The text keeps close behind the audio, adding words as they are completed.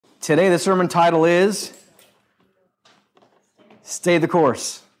Today the sermon title is Stay the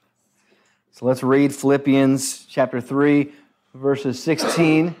Course. So let's read Philippians chapter 3, verses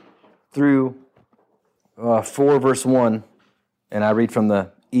 16 through 4, verse 1. And I read from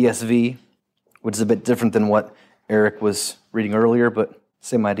the ESV, which is a bit different than what Eric was reading earlier, but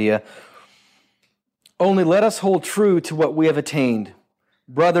same idea. Only let us hold true to what we have attained.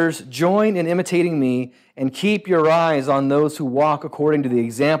 Brothers, join in imitating me and keep your eyes on those who walk according to the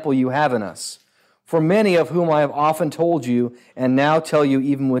example you have in us. For many of whom I have often told you, and now tell you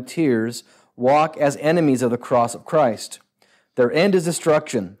even with tears, walk as enemies of the cross of Christ. Their end is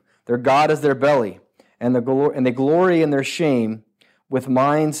destruction, their God is their belly, and they glory in their shame with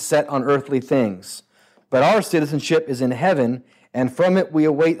minds set on earthly things. But our citizenship is in heaven, and from it we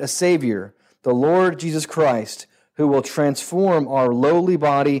await a Savior, the Lord Jesus Christ, who will transform our lowly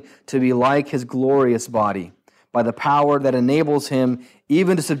body to be like his glorious body, by the power that enables him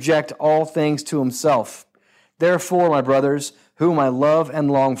even to subject all things to himself. Therefore, my brothers, whom I love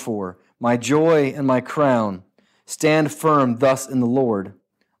and long for, my joy and my crown, stand firm thus in the Lord,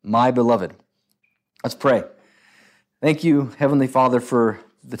 my beloved. Let's pray. Thank you, Heavenly Father, for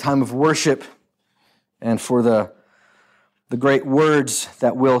the time of worship and for the great words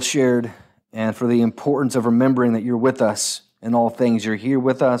that Will shared, and for the importance of remembering that you're with us in all things. You're here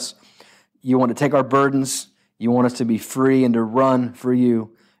with us. You want to take our burdens. You want us to be free and to run for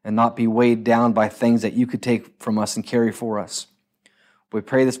you and not be weighed down by things that you could take from us and carry for us. We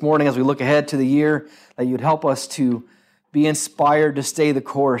pray this morning as we look ahead to the year that you'd help us to be inspired to stay the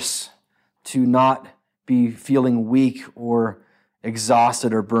course, to not be feeling weak or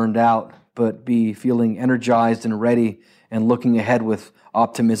exhausted or burned out, but be feeling energized and ready and looking ahead with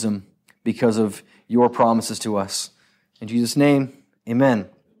optimism because of your promises to us. In Jesus' name, amen.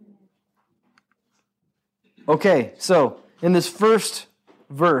 Okay, so in this first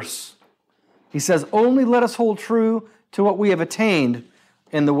verse, he says, only let us hold true to what we have attained.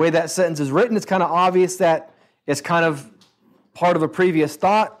 And the way that sentence is written, it's kind of obvious that it's kind of part of a previous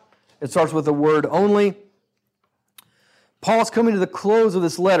thought. It starts with the word only. Paul's coming to the close of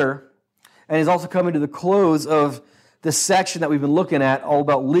this letter, and he's also coming to the close of this section that we've been looking at, all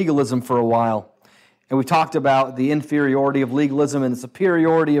about legalism for a while. And we talked about the inferiority of legalism and the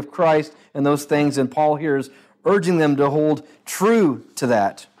superiority of Christ and those things, and Paul here is urging them to hold true to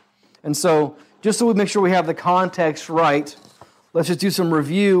that. And so, just so we make sure we have the context right, let's just do some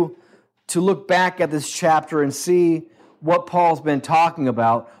review to look back at this chapter and see what Paul's been talking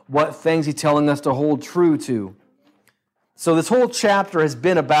about, what things he's telling us to hold true to. So this whole chapter has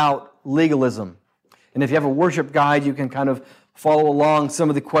been about legalism. And if you have a worship guide, you can kind of follow along. Some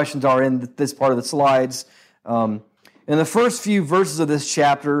of the questions are in this part of the slides. In the first few verses of this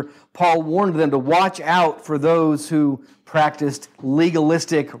chapter, Paul warned them to watch out for those who practiced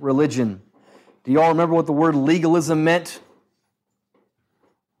legalistic religion. Do you all remember what the word legalism meant?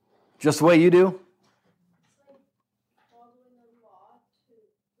 Just the way you do?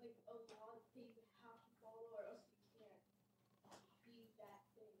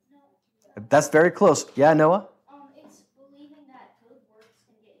 That's very close. Yeah, Noah? It's believing that good works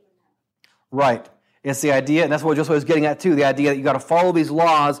can get you in heaven. Right. It's the idea, and that's what Joshua was getting at too, the idea that you got to follow these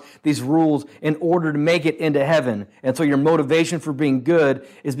laws, these rules, in order to make it into heaven. And so your motivation for being good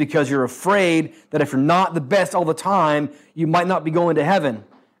is because you're afraid that if you're not the best all the time, you might not be going to heaven.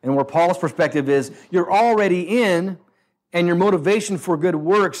 And where Paul's perspective is, you're already in, and your motivation for good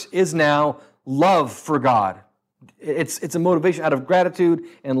works is now love for God. It's a motivation out of gratitude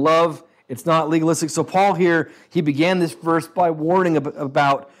and love. It's not legalistic. So Paul here, he began this verse by warning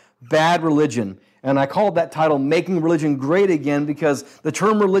about bad religion. And I called that title, Making Religion Great Again, because the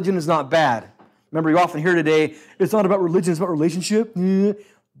term religion is not bad. Remember, you often hear today, it's not about religion, it's about relationship.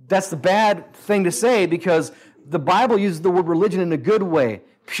 That's the bad thing to say, because the Bible uses the word religion in a good way.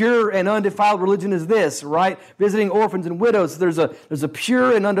 Pure and undefiled religion is this, right? Visiting orphans and widows. There's a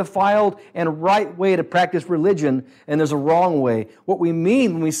pure and undefiled and right way to practice religion, and there's a wrong way. What we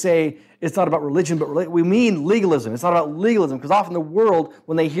mean when we say it's not about religion, but we mean legalism. It's not about legalism, because often the world,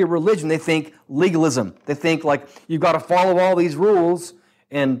 when they hear religion, they think legalism. They think like you've got to follow all these rules,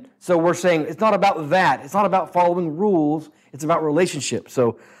 and so we're saying it's not about that. It's not about following rules. It's about relationship.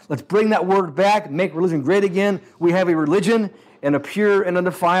 So let's bring that word back, make religion great again. We have a religion, and a pure and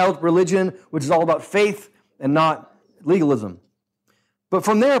undefiled religion, which is all about faith and not legalism. But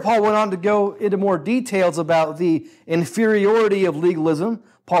from there, Paul went on to go into more details about the inferiority of legalism.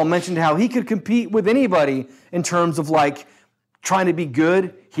 Paul mentioned how he could compete with anybody in terms of like trying to be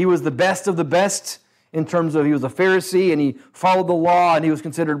good. He was the best of the best in terms of he was a Pharisee and he followed the law and he was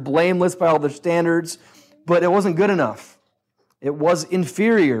considered blameless by all the standards, but it wasn't good enough. It was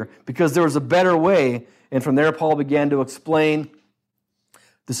inferior because there was a better way. And from there, Paul began to explain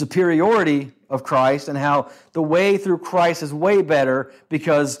the superiority of Christ and how the way through Christ is way better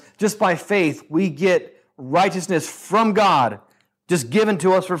because just by faith, we get righteousness from God, just given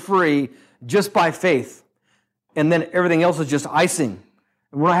to us for free, just by faith. And then everything else is just icing.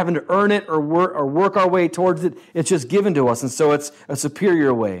 And we're not having to earn it or work our way towards it. It's just given to us. And so it's a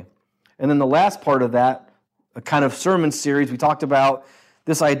superior way. And then the last part of that, a kind of sermon series, we talked about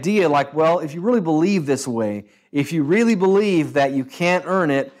this idea like, well, if you really believe this way, if you really believe that you can't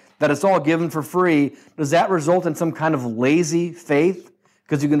earn it, that it's all given for free, does that result in some kind of lazy faith?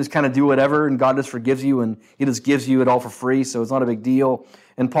 Because you can just kind of do whatever and God just forgives you and He just gives you it all for free, so it's not a big deal.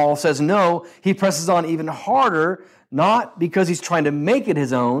 And Paul says no, he presses on even harder, not because he's trying to make it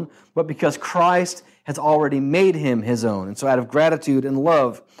his own, but because Christ has already made him his own. And so out of gratitude and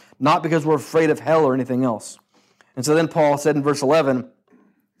love, not because we're afraid of hell or anything else. And so then Paul said in verse 11,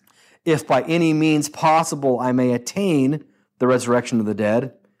 if by any means possible I may attain the resurrection of the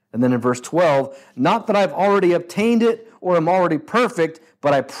dead. And then in verse 12, not that I've already obtained it or am already perfect,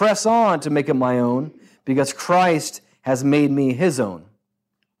 but I press on to make it my own because Christ has made me his own.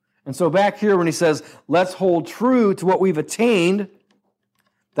 And so back here when he says, let's hold true to what we've attained,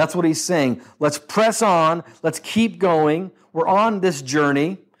 that's what he's saying. Let's press on. Let's keep going. We're on this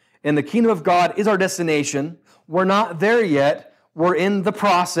journey, and the kingdom of God is our destination. We're not there yet. We're in the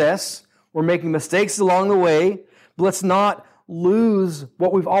process. We're making mistakes along the way. But let's not lose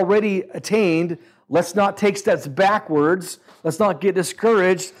what we've already attained. Let's not take steps backwards. Let's not get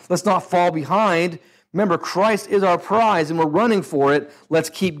discouraged. Let's not fall behind. Remember, Christ is our prize, and we're running for it. Let's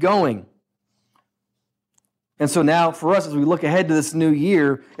keep going. And so now, for us, as we look ahead to this new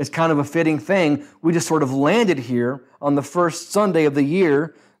year, it's kind of a fitting thing. We just sort of landed here on the first Sunday of the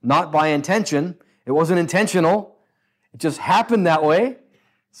year, not by intention. It wasn't intentional. It just happened that way.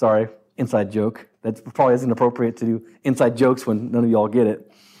 Sorry, inside joke. That probably isn't appropriate to do inside jokes when none of y'all get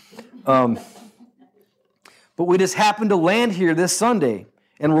it. But we just happened to land here this Sunday,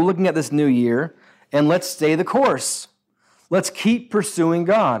 and we're looking at this new year, and let's stay the course. Let's keep pursuing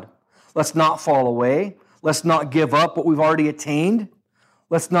God. Let's not fall away. Let's not give up what we've already attained.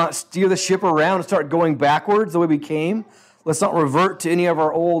 Let's not steer the ship around and start going backwards the way we came. Let's not revert to any of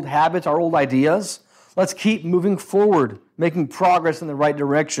our old habits, our old ideas. Let's keep moving forward, making progress in the right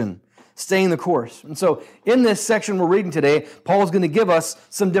direction, staying the course. And so in this section we're reading today, Paul is going to give us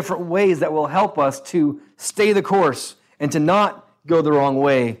some different ways that will help us to stay the course and to not go the wrong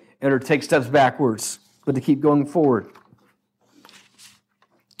way or take steps backwards, but to keep going forward.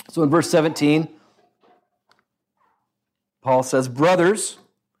 So in verse 17, Paul says, brothers.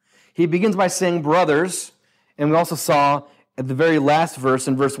 He begins by saying brothers, and we also saw at the very last verse,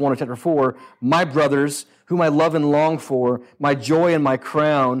 in verse 1 of chapter 4, my brothers, whom I love and long for, my joy and my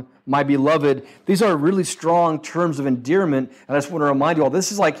crown, my beloved. These are really strong terms of endearment, and I just want to remind you all,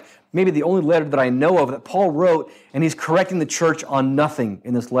 this is like maybe the only letter that I know of that Paul wrote, and he's correcting the church on nothing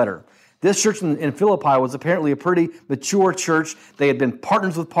in this letter. This church in Philippi was apparently a pretty mature church. They had been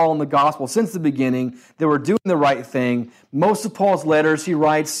partners with Paul in the gospel since the beginning. They were doing the right thing. Most of Paul's letters, he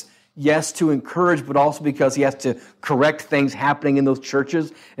writes, yes, to encourage, but also because he has to correct things happening in those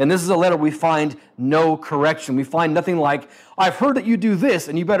churches. And this is a letter we find no correction. We find nothing like, I've heard that you do this,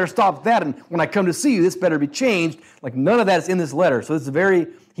 and you better stop that, and when I come to see you, this better be changed. Like, none of that is in this letter. So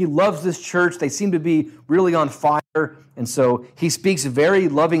he loves this church. They seem to be really on fire, and so he speaks very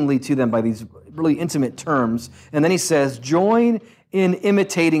lovingly to them by these really intimate terms. And then he says, join in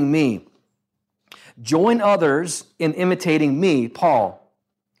imitating me. Join others in imitating me, Paul.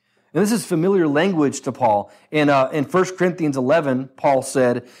 And this is familiar language to Paul. In 1 Corinthians 11, Paul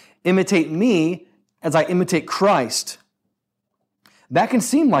said, imitate me as I imitate Christ. That can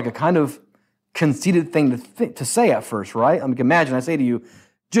seem like a kind of conceited thing to say at first, right? I mean, imagine I say to you,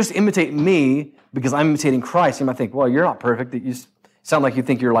 just imitate me because I'm imitating Christ. You might think, well, you're not perfect. You sound like you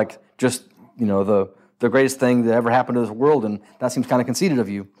think you're like just, the greatest thing that ever happened to this world, and that seems kind of conceited of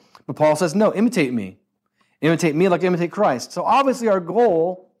you. But Paul says, no, imitate me. Imitate me like I imitate Christ. So obviously our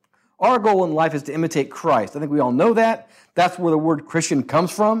goal in life is to imitate Christ. I think we all know that. That's where the word Christian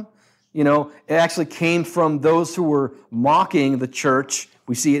comes from. It actually came from those who were mocking the church.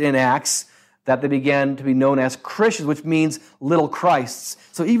 We see it in Acts, that they began to be known as Christians, which means little Christs.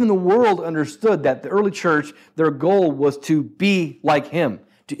 So even the world understood that the early church, their goal was to be like him,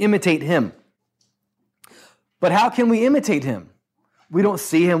 to imitate him. But how can we imitate him? We don't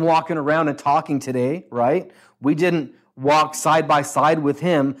see him walking around and talking today, right? We didn't walk side by side with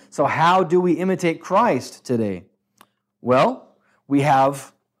him. So how do we imitate Christ today? Well, we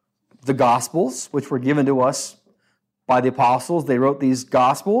have the Gospels, which were given to us by the apostles. They wrote these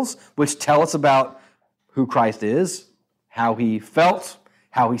Gospels, which tell us about who Christ is, how he felt,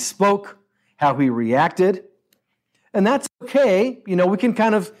 how he spoke, how he reacted. And that's okay. We can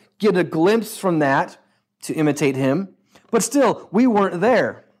kind of get a glimpse from that to imitate him. But still, we weren't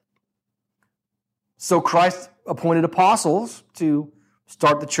there. So Christ appointed apostles to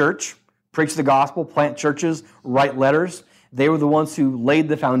start the church, preach the gospel, plant churches, write letters. They were the ones who laid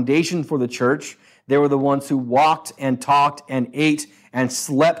the foundation for the church. They were the ones who walked and talked and ate and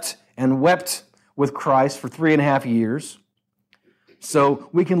slept and wept with Christ for 3.5 years. So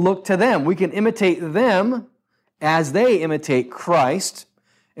we can look to them. We can imitate them as they imitate Christ.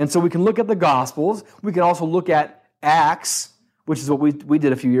 And so we can look at the Gospels. We can also look at Acts, which is what we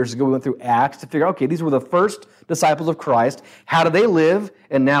did a few years ago. We went through Acts to figure out, okay, these were the first disciples of Christ. How do they live?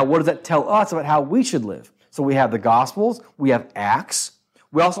 And now what does that tell us about how we should live? So we have the Gospels. We have Acts.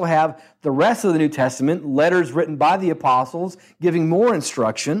 We also have the rest of the New Testament, letters written by the apostles, giving more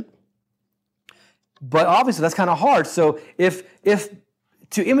instruction. But obviously that's kind of hard. So if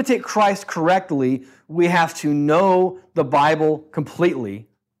to imitate Christ correctly, we have to know the Bible completely.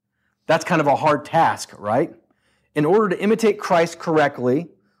 That's kind of a hard task, right? In order to imitate Christ correctly,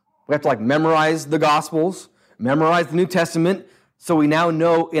 we have to memorize the Gospels, memorize the New Testament, so we now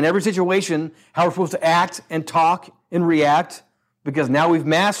know in every situation how we're supposed to act and talk and react, because now we've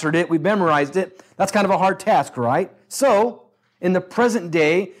mastered it, we've memorized it. That's kind of a hard task, right? So, in the present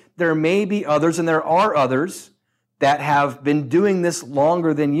day, there may be others, and there are others, that have been doing this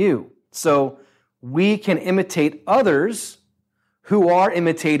longer than you. So, we can imitate others who are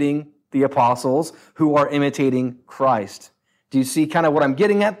imitating the apostles, who are imitating Christ. Do you see kind of what I'm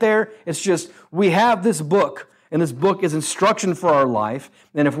getting at there? It's just, we have this book, and this book is instruction for our life,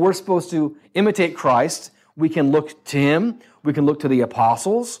 and if we're supposed to imitate Christ, we can look to him, we can look to the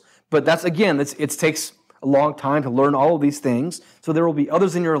apostles, but that's, again, it takes a long time to learn all of these things, so there will be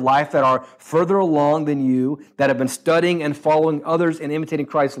others in your life that are further along than you, that have been studying and following others and imitating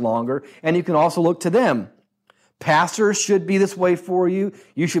Christ longer, and you can also look to them. Pastors should be this way for you.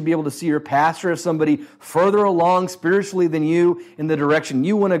 You should be able to see your pastor as somebody further along spiritually than you in the direction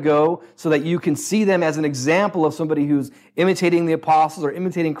you want to go, so that you can see them as an example of somebody who's imitating the apostles or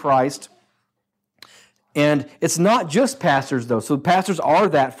imitating Christ. And it's not just pastors, though. So pastors are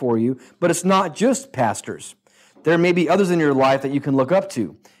that for you, but it's not just pastors. There may be others in your life that you can look up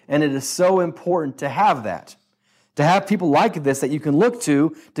to, and it is so important to have that. To have people like this that you can look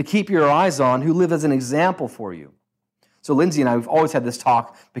to keep your eyes on, who live as an example for you. So Lindsay and I, we've always had this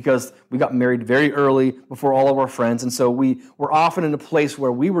talk because we got married very early before all of our friends, and so we were often in a place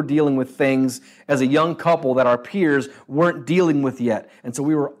where we were dealing with things as a young couple that our peers weren't dealing with yet. And so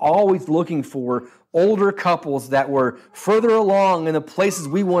we were always looking for older couples that were further along in the places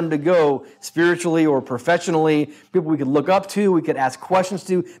we wanted to go spiritually or professionally, people we could look up to, we could ask questions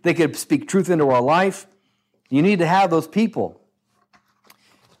to, they could speak truth into our life. You need to have those people.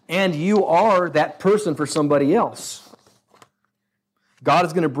 And you are that person for somebody else. God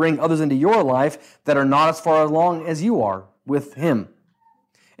is going to bring others into your life that are not as far along as you are with him.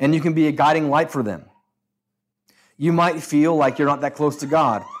 And you can be a guiding light for them. You might feel like you're not that close to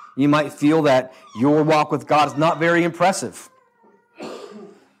God. You might feel that your walk with God is not very impressive.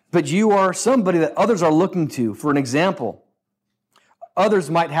 But you are somebody that others are looking to for an example. Others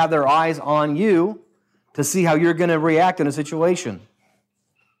might have their eyes on you to see how you're going to react in a situation.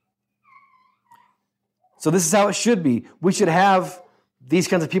 So this is how it should be. We should have these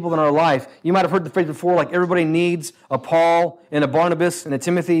kinds of people in our life. You might have heard the phrase before, like everybody needs a Paul and a Barnabas and a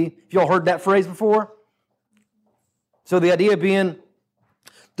Timothy. Have you all heard that phrase before? So the idea being,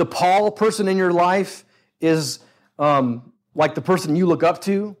 the Paul person in your life is like the person you look up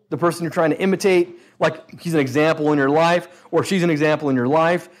to, the person you're trying to imitate, like he's an example in your life, or she's an example in your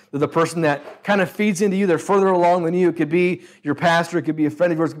life. They're the person that kind of feeds into you. They're further along than you. It could be your pastor. It could be a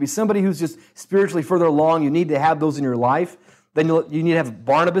friend of yours. It could be somebody who's just spiritually further along. You need to have those in your life. Then you need to have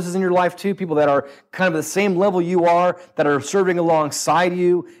Barnabases in your life too, people that are kind of the same level you are, that are serving alongside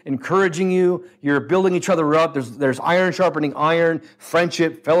you, encouraging you. You're building each other up. There's iron sharpening iron,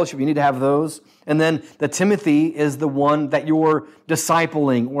 friendship, fellowship. You need to have those. And then the Timothy is the one that you're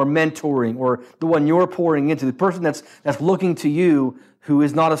discipling or mentoring, or the one you're pouring into, the person that's looking to you, who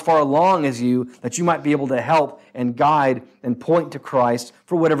is not as far along as you, that you might be able to help and guide and point to Christ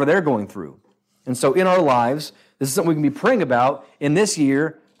for whatever they're going through. And so in our lives, this is something we can be praying about in this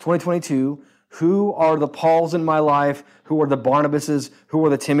year, 2022. Who are the Pauls in my life? Who are the Barnabases? Who are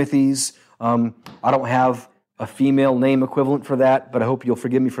the Timothys? I don't have a female name equivalent for that, but I hope you'll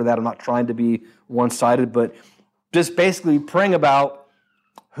forgive me for that. I'm not trying to be one-sided, but just basically praying about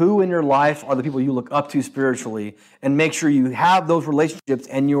who in your life are the people you look up to spiritually, and make sure you have those relationships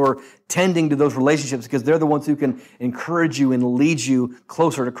and you're tending to those relationships because they're the ones who can encourage you and lead you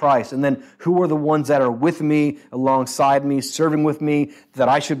closer to Christ. And then who are the ones that are with me, alongside me, serving with me, that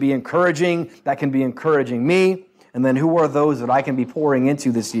I should be encouraging, that can be encouraging me. And then who are those that I can be pouring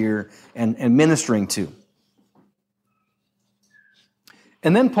into this year and ministering to.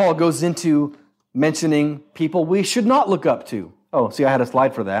 And then Paul goes into mentioning people we should not look up to. Oh, see, I had a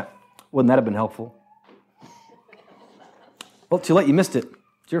slide for that. Wouldn't that have been helpful? Well, too late, you missed it.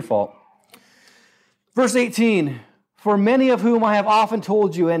 It's your fault. Verse 18, for many of whom I have often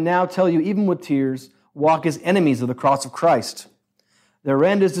told you and now tell you even with tears, walk as enemies of the cross of Christ. Their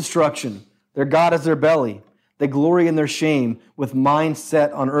end is destruction. Their God is their belly. They glory in their shame with mind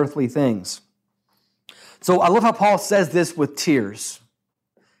set on earthly things. So I love how Paul says this with tears.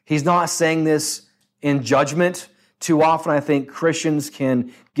 He's not saying this in judgment. Too often, I think Christians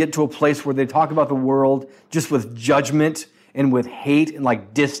can get to a place where they talk about the world just with judgment and with hate and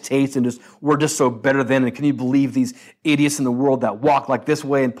like distaste and just, we're just so better than, and can you believe these idiots in the world that walk like this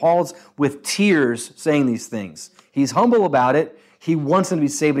way? And Paul's with tears saying these things. He's humble about it. He wants them to be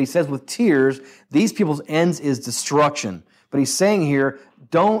saved, but he says with tears, these people's ends is destruction. But he's saying here,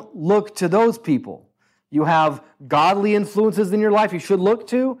 don't look to those people. You have godly influences in your life you should look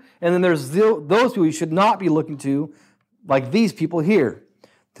to, and then there's those people you should not be looking to, like these people here,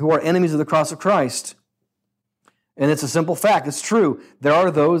 who are enemies of the cross of Christ. And it's a simple fact. It's true. There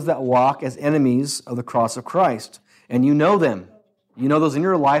are those that walk as enemies of the cross of Christ, and you know them. You know those in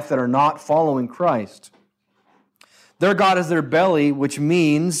your life that are not following Christ. Their God is their belly, which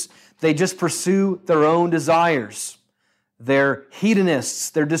means they just pursue their own desires. They're hedonists.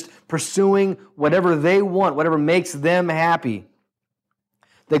 They're just pursuing whatever they want, whatever makes them happy.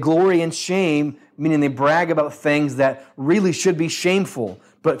 They glory in shame, meaning they brag about things that really should be shameful,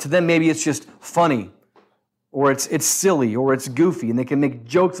 but to them maybe it's just funny, or it's silly, or it's goofy, and they can make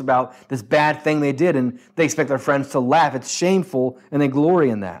jokes about this bad thing they did, and they expect their friends to laugh. It's shameful, and they glory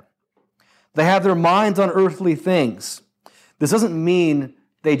in that. They have their minds on earthly things. This doesn't mean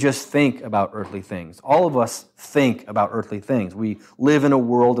they just think about earthly things. All of us think about earthly things. We live in a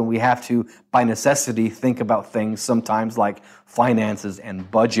world and we have to, by necessity, think about things sometimes like finances and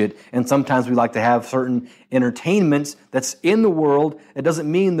budget. And sometimes we like to have certain entertainments that's in the world. It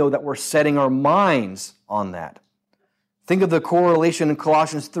doesn't mean, though, that we're setting our minds on that. Think of the correlation in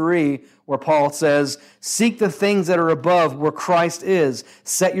Colossians 3 where Paul says, seek the things that are above where Christ is.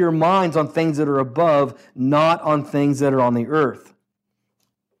 Set your minds on things that are above, not on things that are on the earth.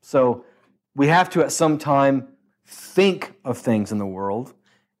 So we have to at some time think of things in the world,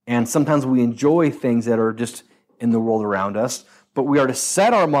 and sometimes we enjoy things that are just in the world around us, but we are to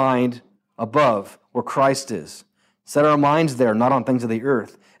set our mind above where Christ is. Set our minds there, not on things of the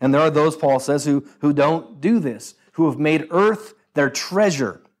earth. And there are those, Paul says, who don't do this, who have made earth their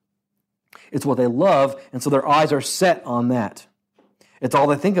treasure. It's what they love, and so their eyes are set on that. It's all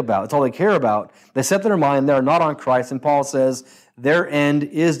they think about. It's all they care about. They set their mind there, not on Christ, and Paul says, their end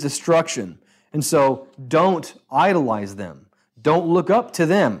is destruction. And so don't idolize them. Don't look up to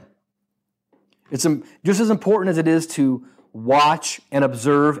them. It's just as important as it is to watch and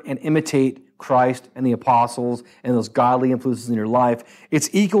observe and imitate Christ and the apostles and those godly influences in your life. It's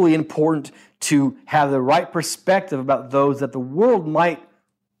equally important to have the right perspective about those that the world might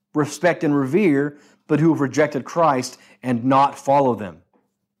respect and revere, but who have rejected Christ and not follow them.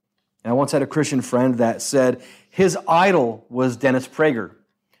 And I once had a Christian friend that said his idol was Dennis Prager.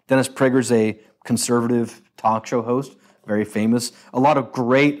 Dennis Prager's a conservative talk show host, very famous. A lot of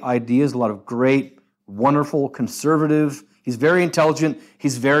great ideas, a lot of great, wonderful, conservative. He's very intelligent.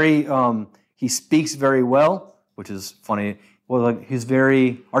 He's very, he speaks very well, which is funny. Well, he's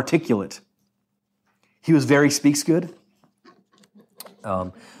very articulate. He was very speaks good.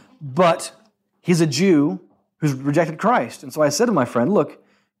 But he's a Jew who's rejected Christ. And so I said to my friend, look,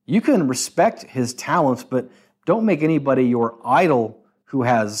 you can respect his talents, but don't make anybody your idol who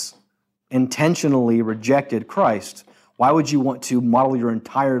has intentionally rejected Christ. Why would you want to model your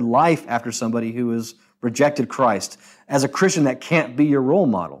entire life after somebody who has rejected Christ? As a Christian, that can't be your role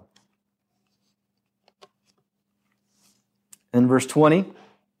model. In verse 20,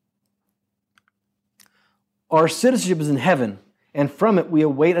 our citizenship is in heaven, and from it we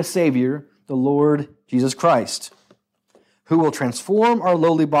await a Savior, the Lord Jesus Christ, who will transform our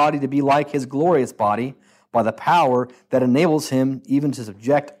lowly body to be like his glorious body by the power that enables him even to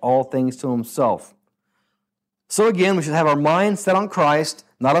subject all things to himself. So again, we should have our minds set on Christ,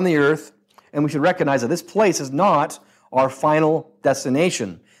 not on the earth, and we should recognize that this place is not our final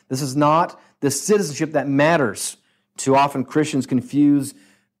destination. This is not the citizenship that matters. Too often Christians confuse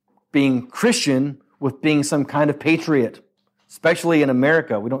being Christian with being some kind of patriot, especially in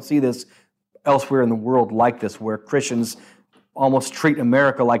America. We don't see this elsewhere in the world like this, where Christians almost treat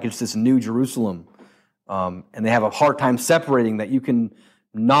America like it's this new Jerusalem. And they have a hard time separating that you can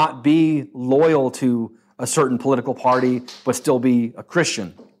not be loyal to a certain political party, but still be a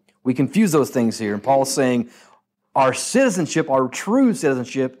Christian. We confuse those things here. And Paul's saying our citizenship, our true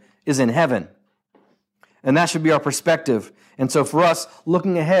citizenship, is in heaven. And that should be our perspective. And so for us,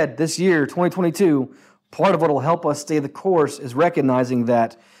 looking ahead this year, 2022, part of what will help us stay the course is recognizing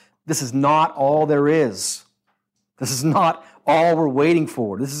that this is not all there is. This is not all we're waiting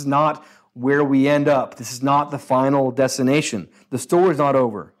for. This is not where we end up. This is not the final destination. The story's not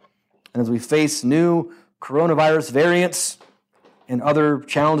over. And as we face new coronavirus variants and other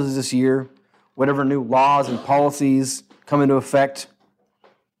challenges this year, whatever new laws and policies come into effect,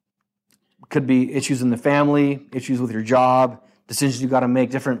 could be issues in the family, issues with your job, decisions you got to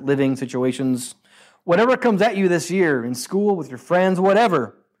make, different living situations. Whatever comes at you this year, in school, with your friends,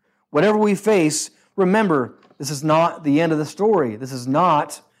 whatever we face, remember, this is not the end of the story. This is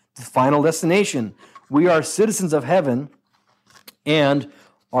not the final destination. We are citizens of heaven, and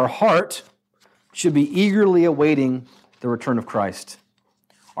our heart should be eagerly awaiting the return of Christ,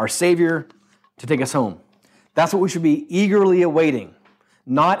 our Savior, to take us home. That's what we should be eagerly awaiting,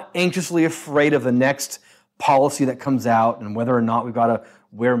 not anxiously afraid of the next policy that comes out and whether or not we've got to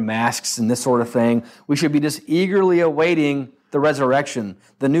wear masks and this sort of thing. We should be just eagerly awaiting the resurrection,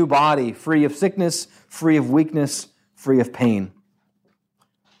 the new body, free of sickness, free of weakness, free of pain.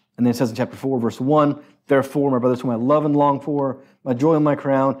 And then it says in chapter 4, verse 1, therefore, my brothers whom I love and long for, my joy and my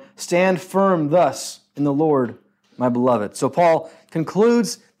crown, stand firm thus in the Lord, my beloved. So Paul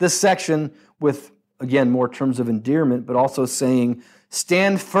concludes this section with, again, more terms of endearment, but also saying,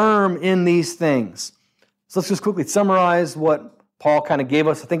 stand firm in these things. So let's just quickly summarize what Paul kind of gave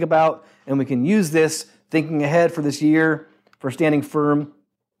us to think about, and we can use this thinking ahead for this year, for standing firm.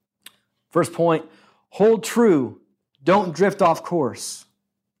 First point, hold true. Don't drift off course.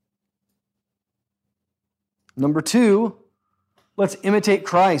 Number 2, let's imitate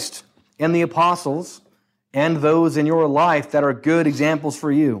Christ and the apostles and those in your life that are good examples for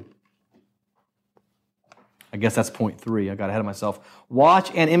you. I guess that's point 3. I got ahead of myself.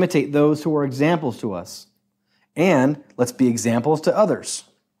 Watch and imitate those who are examples to us. And let's be examples to others.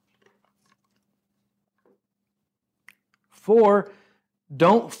 4,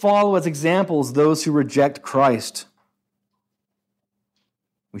 don't follow as examples those who reject Christ.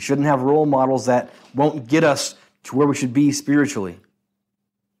 We shouldn't have role models that won't get us to where we should be spiritually.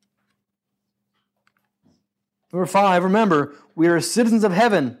 Number 5, remember, we are citizens of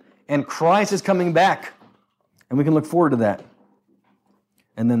heaven, and Christ is coming back, and we can look forward to that.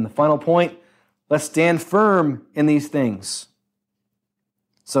 And then the final point, let's stand firm in these things.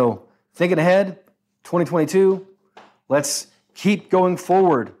 So, thinking ahead, 2022, let's keep going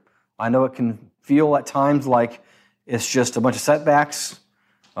forward. I know it can feel at times like it's just a bunch of setbacks.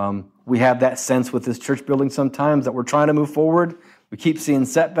 We have that sense with this church building sometimes that we're trying to move forward. We keep seeing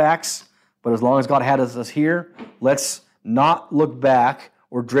setbacks, but as long as God has us here, let's not look back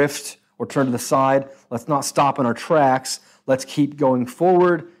or drift or turn to the side. Let's not stop in our tracks. Let's keep going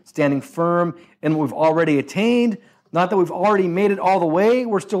forward, standing firm in what we've already attained. Not that we've already made it all the way.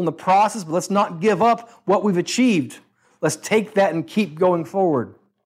 We're still in the process, but let's not give up what we've achieved. Let's take that and keep going forward.